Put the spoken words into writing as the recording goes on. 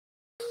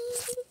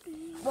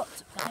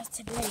What's up guys,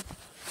 today I'm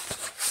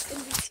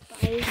going to be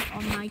spying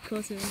on my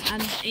cousin,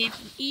 and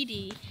if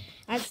Edie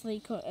actually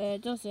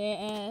does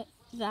it,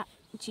 that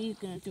she's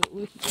going to do it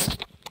with me.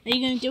 Are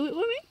you going to do it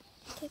with me?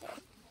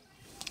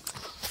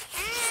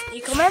 Are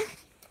you coming?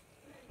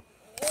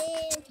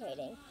 I'm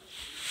kidding.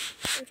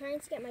 I'm trying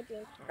to get my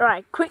dream pet.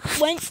 Right, quick,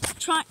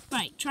 try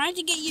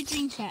to get your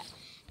dream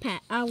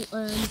pet out,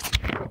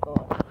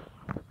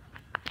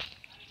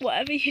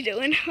 whatever you're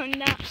doing on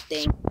that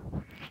thing.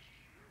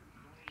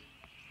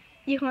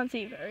 You can't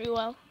see very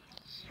well.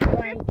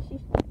 Right.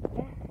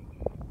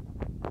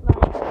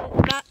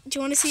 Do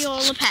you want to see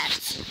all the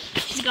pets?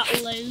 She's got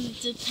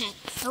loads of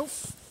pets. Oh.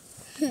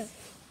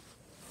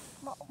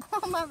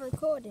 What am I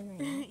recording right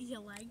now?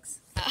 Your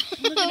legs.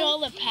 Look at all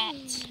the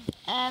pets.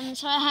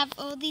 So I have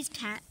all these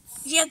cats.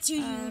 She had 2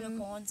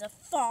 unicorns, a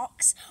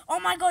fox. Oh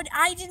my god,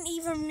 I didn't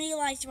even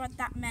realise you had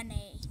that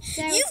many.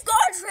 So you've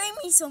got to train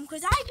me some,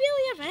 because I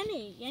barely have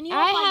any. And you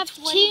I like have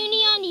 2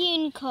 neon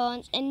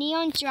unicorns, a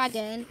neon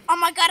dragon, oh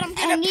my god, a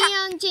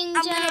neon ginger,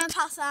 I'm going to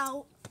pass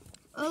out.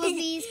 all of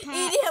these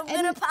pets, I'm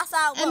going to pass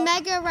out. a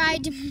mega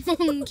ride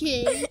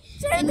monkey,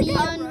 a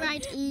neon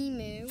ride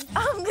emu.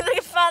 I'm going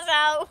to pass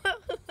out.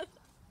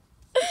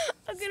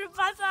 I'm going to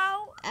pass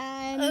out.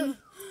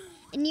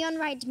 A neon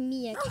ride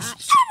meerkat. Oh,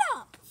 shut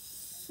up.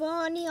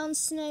 4 neon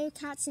snow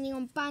cats, a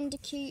neon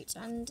bandicoot,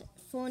 and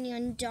 4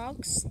 neon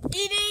dogs.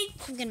 Edie,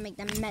 I'm gonna make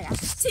them mega.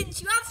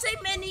 since you have so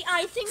many,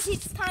 I think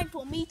it's time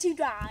for me to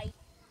die.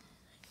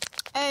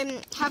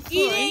 Have fun.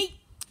 Edie,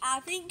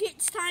 I think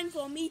it's time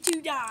for me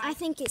to die. I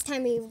think it's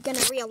time we're gonna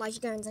realise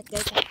you're going to go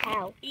to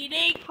hell.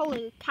 Edie,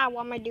 Holy cow,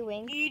 what am I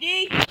doing?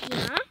 Edie,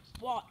 Yeah?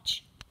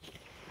 watch.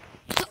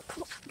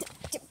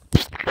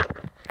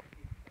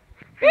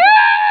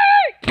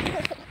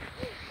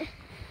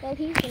 Well,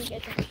 he's gonna go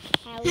to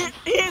hell.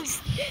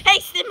 Hey,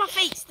 stay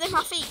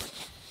my feet.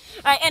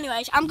 Right,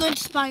 anyways, I'm going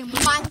to spy on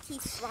Will. Monkey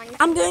Frankie.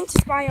 I'm going to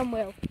spy on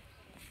Will.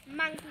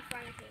 Monkey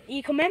Frankie.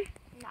 You coming?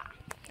 Nah.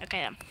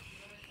 Okay then.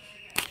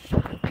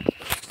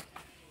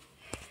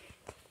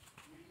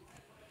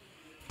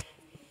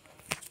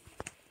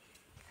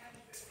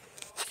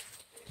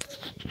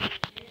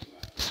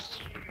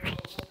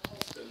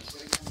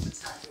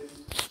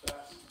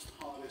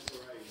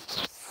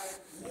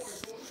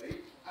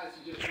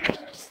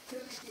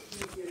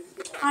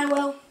 I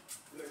will.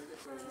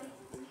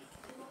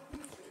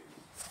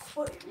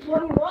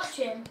 What are you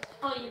watching?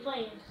 Oh, you're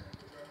playing.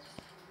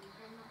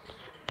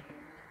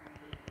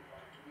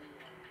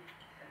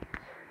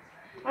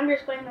 I'm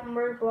just playing on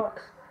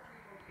Roblox.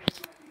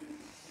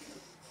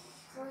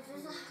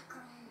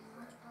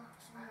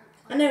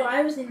 I know,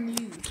 I was in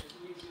nude.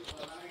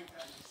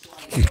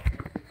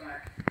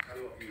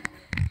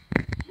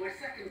 My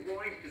second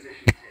ride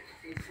position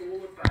tip is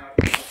all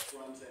about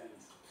front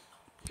ends.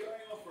 Going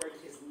off-road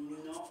is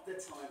not the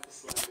time to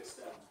slow this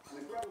down, and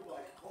a gravel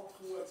bike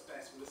often works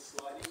best with a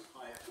slightly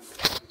higher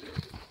impact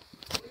position.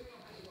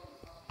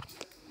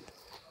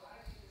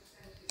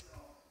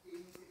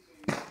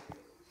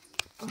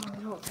 Oh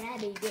no,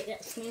 Daddy,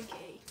 get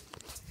sneaky.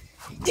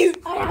 Dude,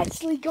 I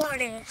actually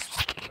got it.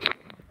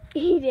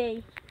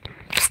 Edie.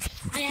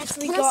 I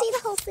actually Can got I see the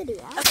whole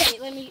video?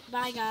 Okay,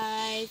 bye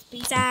guys.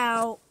 Peace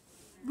out.